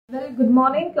Well, good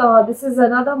morning. This is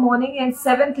another morning and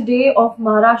seventh day of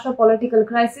Maharashtra political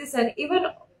crisis, and even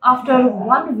after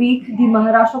 1 week, the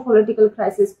Maharashtra political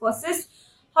crisis persists.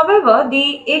 However,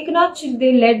 the Eknath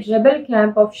Shinde-led rebel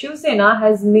camp of Shiv Sena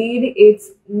has made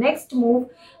its next move,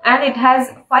 and it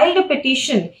has filed a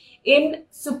petition in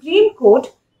Supreme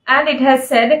Court, and it has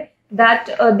said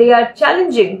that they are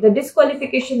challenging the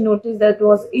disqualification notice that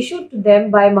was issued to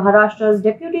them by Maharashtra's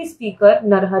Deputy Speaker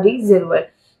Narhari Zirwal.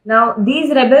 Now,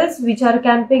 these rebels, which are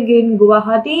camping in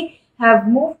Guwahati, have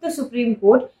moved the Supreme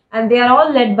Court, and they are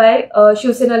all led by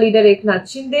Shiv Sena leader Eknath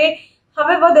Shinde.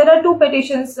 However, there are two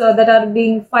petitions that are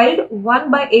being filed, one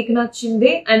by Eknath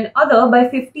Shinde and other by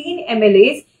 15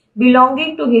 MLAs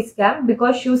belonging to his camp,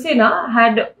 because Shiv Sena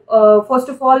had, first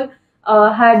of all,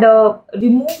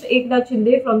 removed Eknath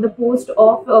Shinde from the post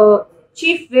of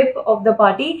chief whip of the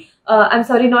party. I'm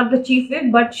sorry, not the chief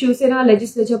whip, but Shiv Sena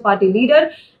Legislature Party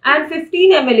leader. And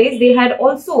 15 MLAs, they had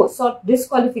also sought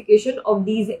disqualification of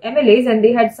these MLAs, and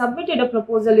they had submitted a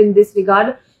proposal in this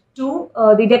regard to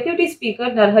the Deputy Speaker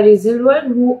Narhari Zirwal,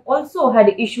 who also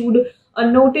had issued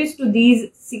a notice to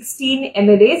these 16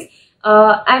 MLAs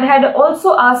and had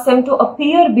also asked them to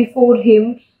appear before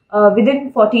him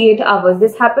within 48 hours.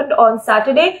 This happened on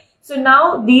Saturday. So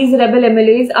now these rebel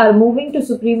MLAs are moving to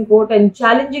Supreme Court and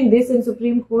challenging this, and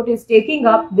Supreme Court is taking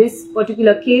up this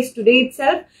particular case today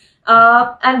itself.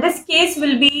 And this case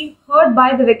will be heard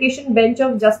by the vacation bench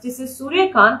of Justices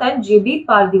Surya, Kant and JB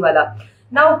Pardiwala.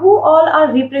 Now, who all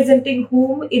are representing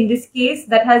whom in this case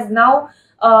that has now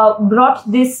brought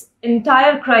this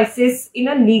entire crisis in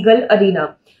a legal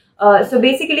arena? So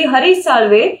basically, Harish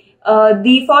Salve,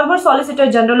 the former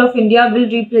Solicitor General of India, will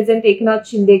represent Eknath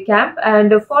Shinde camp,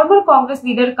 and former Congress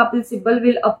leader Kapil Sibal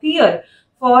will appear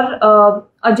for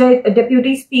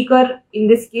Deputy Speaker, in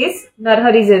this case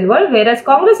Narhari Zirwal, whereas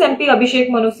Congress MP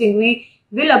Abhishek Manu Singhvi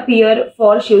will appear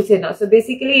for Shiv Sena. So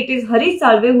basically, it is Harish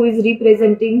Salve who is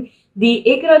representing the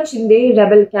Eknath Shinde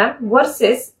rebel camp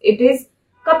versus it is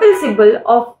Kapil Sibal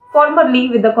of formerly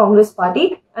with the Congress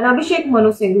party, and Abhishek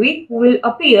Manu Singhvi, who will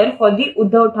appear for the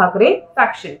Uddhav Thackeray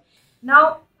faction.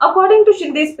 Now, according to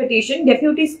Shinde's petition,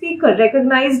 Deputy Speaker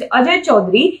recognized Ajay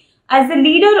Choudhary as the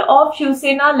leader of Shiv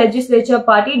Sena Legislature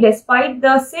Party, despite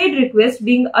the said request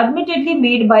being admittedly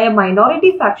made by a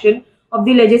minority faction of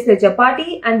the Legislature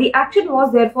Party, and the action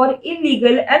was therefore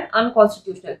illegal and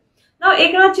unconstitutional. Now,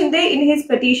 Eknath Shinde in his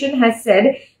petition has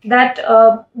said that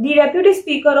the Deputy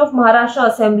Speaker of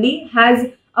Maharashtra Assembly has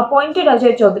appointed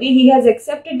Ajay Choudhary. He has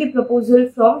accepted the proposal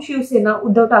from Shiv Sena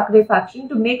Uddhav Thackeray faction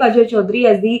to make Ajay Choudhary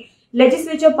as the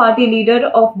Legislature Party leader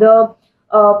of the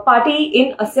party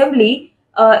in Assembly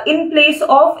in place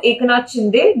of Eknath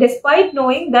Shinde, despite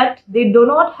knowing that they do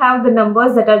not have the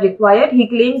numbers that are required. He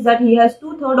claims that he has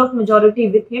 2/3 of majority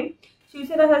with him. Shiv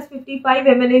Sena has 55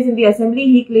 MLAs in the Assembly.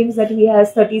 He claims that he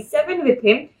has 37 with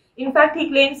him. In fact, he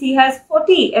claims he has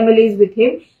 40 MLAs with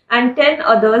him, and 10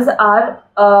 others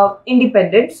are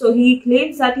independent. So he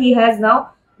claims that he has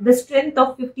now the strength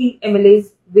of 50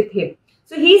 MLAs with him.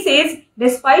 So he says,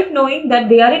 despite knowing that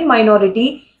they are in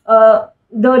minority,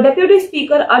 the Deputy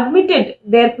Speaker admitted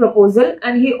their proposal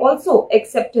and he also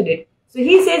accepted it. So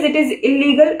he says it is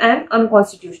illegal and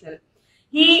unconstitutional.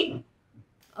 He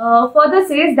further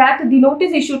says that the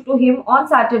notice issued to him on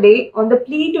Saturday on the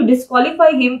plea to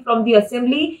disqualify him from the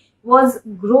Assembly was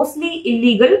grossly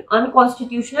illegal,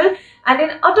 unconstitutional, and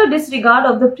in utter disregard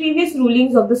of the previous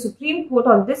rulings of the Supreme Court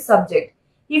on this subject.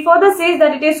 He further says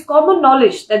that it is common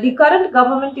knowledge that the current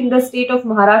government in the state of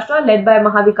Maharashtra, led by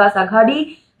Mahavikas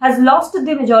Aghadi, has lost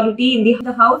the majority in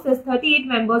the House, as 38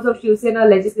 members of Shiv Sena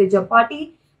Legislature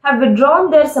Party have withdrawn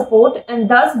their support, and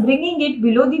thus bringing it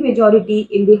below the majority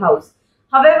in the House.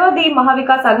 However, the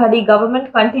Mahavikas Aghadi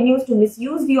government continues to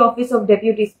misuse the office of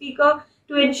Deputy Speaker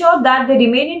to ensure that they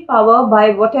remain in power by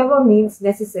whatever means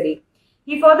necessary.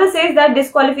 He further says that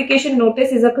disqualification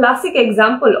notice is a classic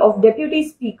example of Deputy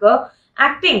Speaker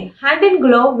acting hand in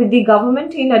glove with the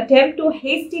government in attempt to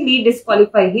hastily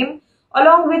disqualify him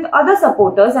along with other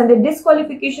supporters, and the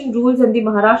disqualification rules and the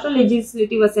Maharashtra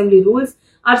Legislative Assembly rules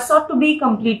are sought to be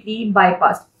completely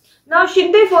bypassed. Now,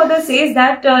 Shinde further says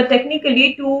that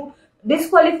technically to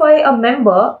disqualify a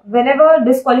member, whenever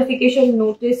disqualification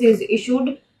notice is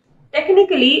issued,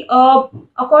 technically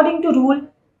according to rule,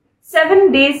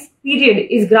 7 days period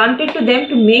is granted to them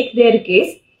to make their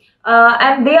case.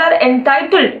 And they are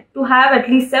entitled to have at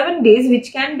least 7 days,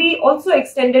 which can be also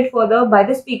extended further by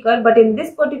the speaker. But in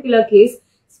this particular case,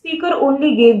 speaker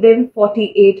only gave them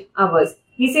 48 hours.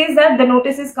 He says that the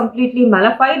notice is completely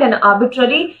malified and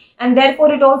arbitrary, and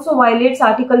therefore it also violates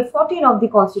Article 14 of the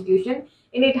Constitution,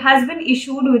 and it has been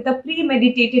issued with a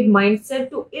premeditated mindset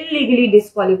to illegally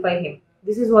disqualify him.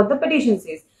 This is what the petition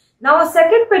says. Now, a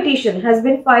second petition has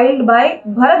been filed by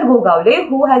Bharat Gogawle,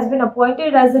 who has been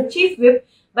appointed as the chief whip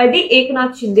by the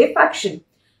Eknath Shinde faction.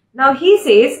 Now, he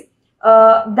says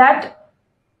that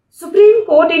Supreme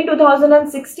Court in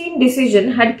 2016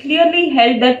 decision had clearly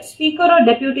held that Speaker or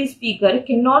Deputy Speaker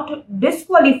cannot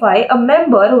disqualify a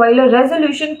member while a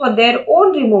resolution for their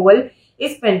own removal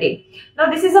is pending. Now,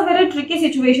 this is a very tricky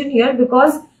situation here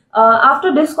because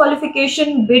after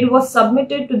disqualification bid was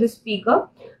submitted to the Speaker,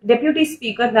 Deputy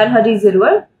Speaker Narhari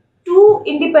Zirwal, two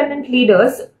independent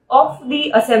leaders of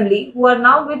the Assembly who are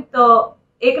now with the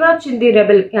Eknath Shinde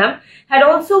rebel camp had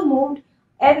also moved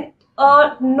an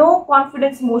no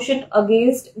confidence motion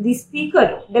against the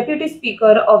Speaker, Deputy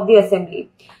Speaker of the Assembly.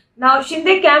 Now,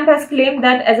 Shinde camp has claimed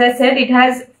that, as I said, it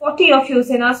has 40 of Shiv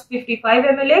Sena's 55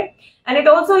 MLA, and it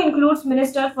also includes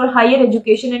Minister for Higher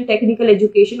Education and Technical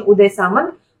Education Ajay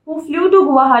Choudhary, who flew to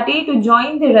Guwahati to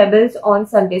join the rebels on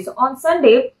Sunday. So, on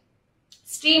Sunday,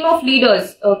 stream of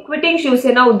leaders quitting Shiv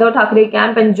Sena Uddhav Thackeray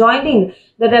camp and joining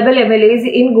the rebel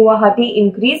MLAs in Guwahati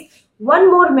increased. One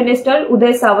more minister,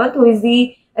 Ajay Choudhary, who is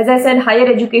the, as I said, Higher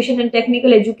Education and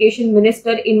Technical Education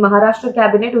Minister in Maharashtra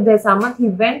cabinet, Ajay Choudhary, he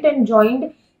went and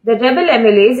joined the rebel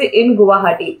MLAs in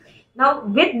Guwahati. Now,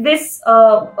 with this,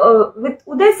 with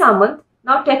Ajay Choudhary,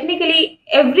 now technically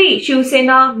every Shiv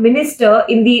Sena minister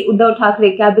in the Uddhav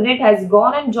Thackeray cabinet has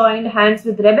gone and joined hands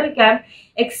with rebel camp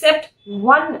except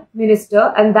one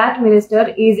minister, and that minister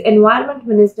is Environment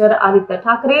Minister Aditya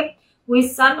Thackeray, who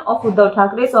is son of Uddhav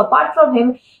Thackeray. So apart from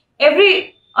him,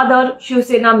 every other Shiv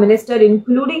Sena minister,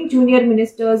 including junior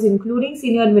ministers, including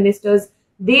senior ministers,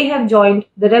 they have joined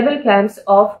the rebel camps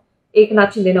of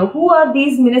Eknath Shinde. Now, who are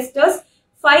these ministers?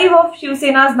 5 of Shiv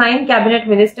Sena's 9 cabinet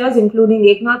ministers, including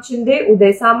Eknath Shinde,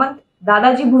 Ajay Choudhary,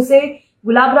 Dadaji Bhuse,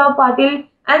 Gulabrao Patil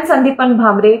and Sandipan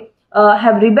Bhamre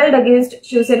have rebelled against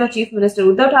Shiv Sena Chief Minister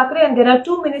Uddhav Thackeray, and there are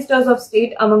 2 ministers of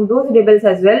state among those rebels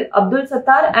as well, Abdul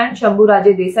Sattar and Shambhu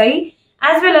Raje Desai,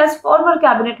 as well as former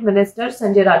cabinet minister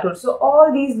Sanjay Rathod. So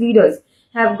all these leaders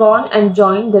have gone and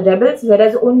joined the rebels,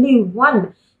 whereas only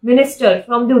one minister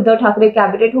from the Uddhav Thackeray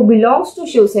cabinet who belongs to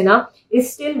Shiv Sena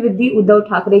is still with the Uddhav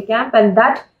Thackeray camp, and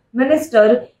that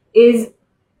minister is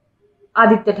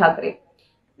Aditya Thackeray.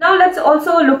 Now let's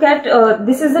also look at,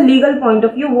 this is the legal point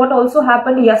of view. What also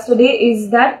happened yesterday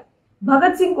is that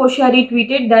Bhagat Singh Koshyari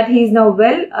tweeted that he is now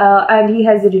well and he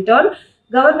has returned.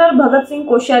 Governor Bhagat Singh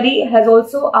Koshyari has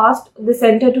also asked the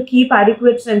centre to keep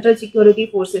adequate central security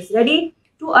forces ready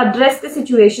to address the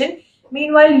situation.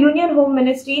 Meanwhile, Union Home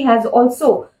Ministry has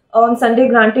also on Sunday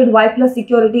granted Y+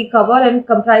 security cover and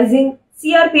comprising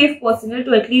CRPF personnel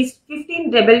to at least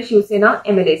 15 rebel Shiv Sena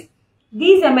MLAs.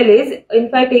 These MLAs, in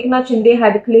fact, Eknath Shinde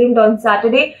had claimed on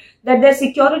Saturday that their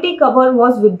security cover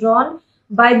was withdrawn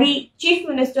by the Chief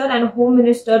Minister and Home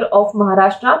Minister of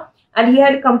Maharashtra, and he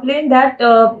had complained that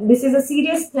this is a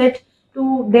serious threat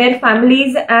to their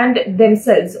families and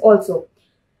themselves also.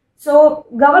 So,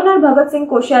 Governor Bhagat Singh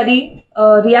Koshyari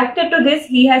reacted to this.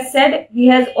 He has said he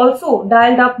has also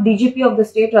dialed up DGP of the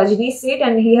state, Rajneesh Seth,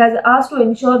 and he has asked to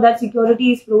ensure that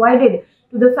security is provided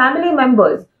to the family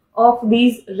members of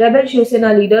these rebel Shiv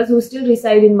Sena leaders who still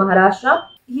reside in Maharashtra.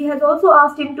 He has also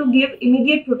asked him to give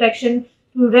immediate protection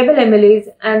to rebel MLAs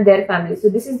and their families. So,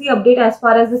 this is the update as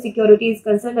far as the security is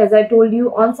concerned. As I told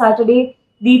you on Saturday,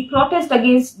 the protest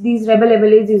against these rebel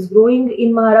MLAs is growing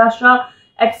in Maharashtra.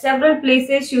 At several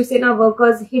places, Shiv Sena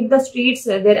workers hit the streets.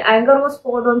 Their anger was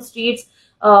poured on streets.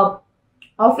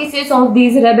 Offices of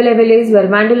these rebel MLAs were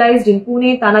vandalized in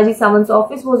Pune. Tanaji Sawant's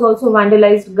office was also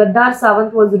vandalized. Gaddar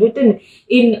Sawant was written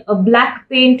in black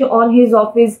paint on his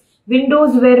office.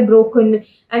 Windows were broken,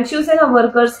 and Shiv Sena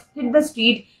workers hit the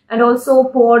street and also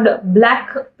poured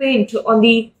black paint on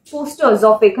the posters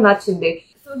of Eknath Shinde.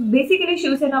 So basically,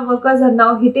 Shiv Sena workers are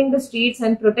now hitting the streets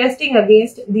and protesting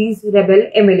against these rebel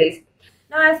MLAs.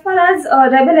 Now, as far as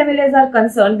rebel MLAs are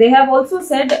concerned, they have also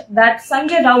said that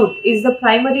Sanjay Raut is the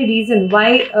primary reason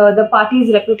why the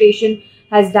party's reputation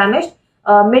has damaged.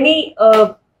 Many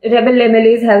rebel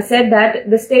MLAs have said that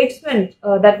the statements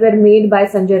that were made by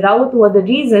Sanjay Raut were the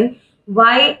reason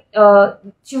why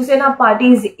Shiv Sena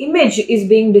party's image is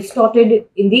being distorted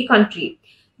in the country.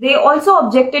 They also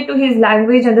objected to his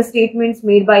language and the statements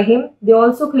made by him. They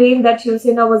also claimed that Shiv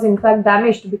Sena was in fact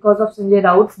damaged because of Sanjay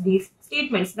Raut's these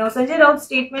statements. Now, Sanjay Raut's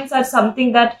statements are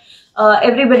something that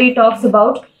everybody talks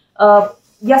about.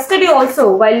 Yesterday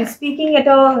also, while speaking at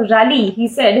a rally, he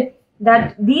said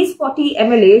that these 40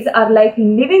 MLAs are like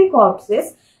living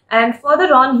corpses. And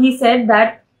further on, he said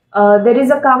that There is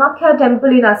a Kamakhya temple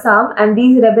in Assam, and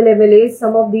these rebel MLAs,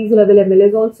 some of these rebel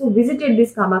MLAs also visited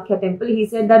this Kamakhya temple. He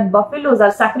said that buffaloes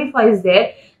are sacrificed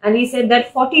there, and he said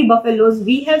that 40 buffaloes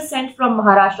we have sent from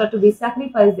Maharashtra to be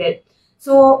sacrificed there.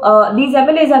 So these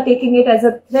MLAs are taking it as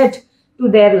a threat to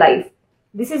their life.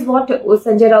 This is what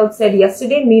Sanjay Raut said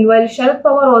yesterday. Meanwhile, Sharad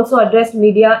Pawar also addressed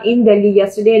media in Delhi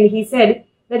yesterday, and he said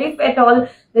that if at all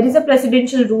there is a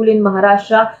presidential rule in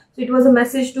Maharashtra, so it was a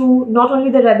message to not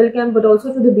only the rebel camp but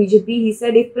also to the BJP. He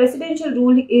said if presidential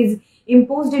rule is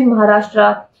imposed in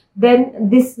Maharashtra, then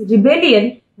this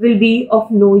rebellion will be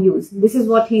of no use. This is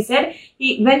what he said.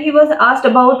 When he was asked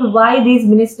about why these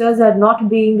ministers are not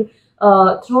being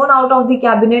thrown out of the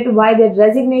cabinet, why their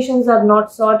resignations are not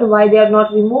sought, why they are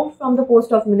not removed from the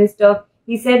post of minister,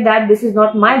 he said that this is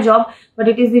not my job, but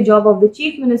it is the job of the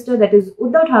chief minister, that is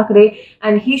Uddhav Thackeray,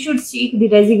 and he should seek the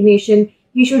resignation.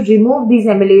 He should remove these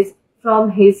MLAs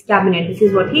from his cabinet. This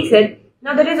is what he said.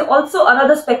 Now, there is also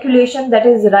another speculation that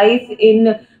is rife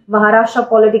in Maharashtra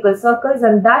political circles,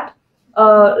 and that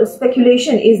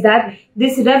speculation is that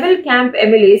this rebel camp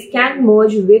MLAs can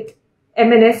merge with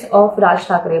MNS of Raj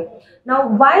Thackeray. Now,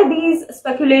 why these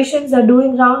speculations are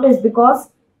doing round is because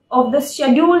of the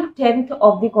Schedule 10th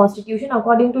of the Constitution.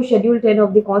 According to Schedule 10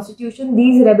 of the Constitution,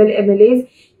 these rebel MLAs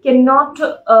cannot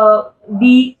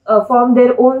form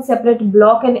their own separate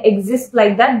block and exist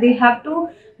like that. They have to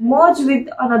merge with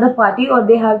another party, or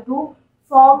they have to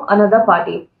form another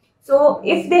party. So,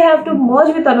 if they have to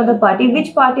merge with another party,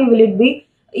 which party will it be?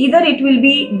 Either it will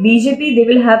be BJP,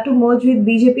 they will have to merge with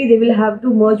BJP, they will have to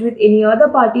merge with any other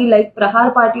party like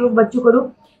Prahar party of Bachchu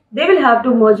Kadu. They will have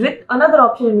to merge with another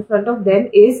option in front of them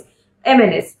is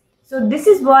MNS. So this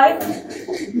is why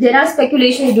there are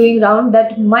speculations doing round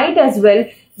that might as well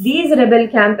these rebel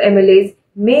camp MLAs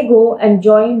may go and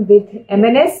join with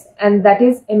MNS, and that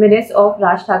is MNS of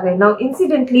Raj Thackeray. Now,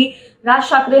 incidentally, Raj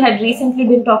Thackeray had recently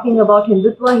been talking about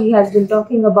Hindutva. He has been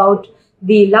talking about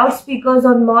the loudspeakers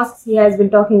on mosques. He has been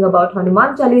talking about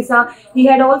Hanuman Chalisa. He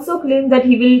had also claimed that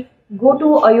he will go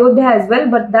to Ayodhya as well,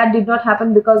 but that did not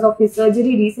happen because of his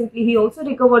surgery. Recently, he also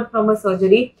recovered from a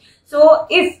surgery. So,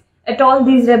 if at all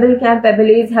these rebel camp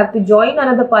MLAs have to join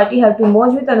another party, have to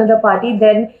merge with another party,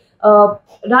 then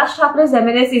Raj Thakeray's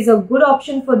MNS is a good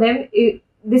option for them.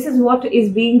 This is what is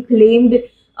being claimed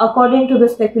according to the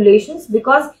speculations,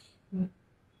 because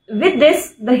with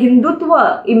this, the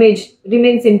Hindutva image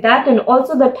remains intact, and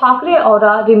also the Thackeray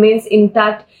aura remains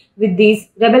intact with these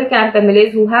rebel camp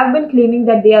MLAs who have been claiming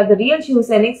that they are the real Shiv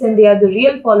Senics and they are the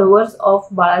real followers of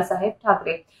Balasaheb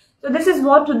Thackeray. So this is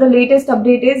what the latest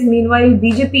update is. Meanwhile,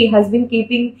 BJP has been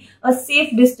keeping a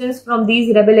safe distance from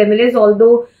these rebel MLAs,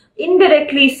 although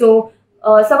indirectly so.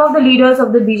 Some of the leaders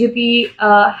of the BJP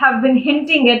have been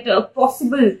hinting at a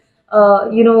possible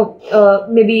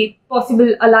maybe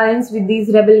possible alliance with these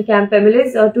rebel camp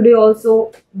MLAs. Today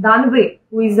also, Danve,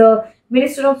 who is the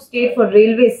Minister of State for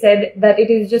Railways, said that it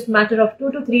is just matter of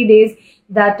 2 to 3 days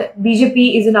that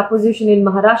BJP is in opposition in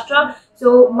Maharashtra.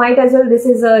 So might as well this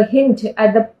is a hint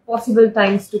at the possible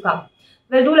times to come.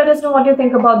 Well, do let us know what you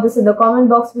think about this in the comment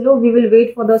box below. We will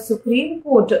wait for the Supreme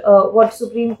Court, what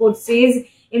Supreme Court says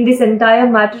in this entire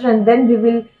matter, and then we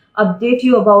will update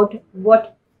you about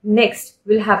what next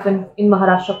will happen in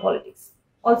Maharashtra politics.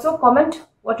 Also, comment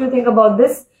what you think about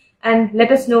this and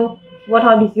let us know what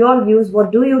are your views,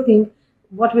 what do you think,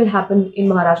 what will happen in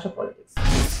Maharashtra politics.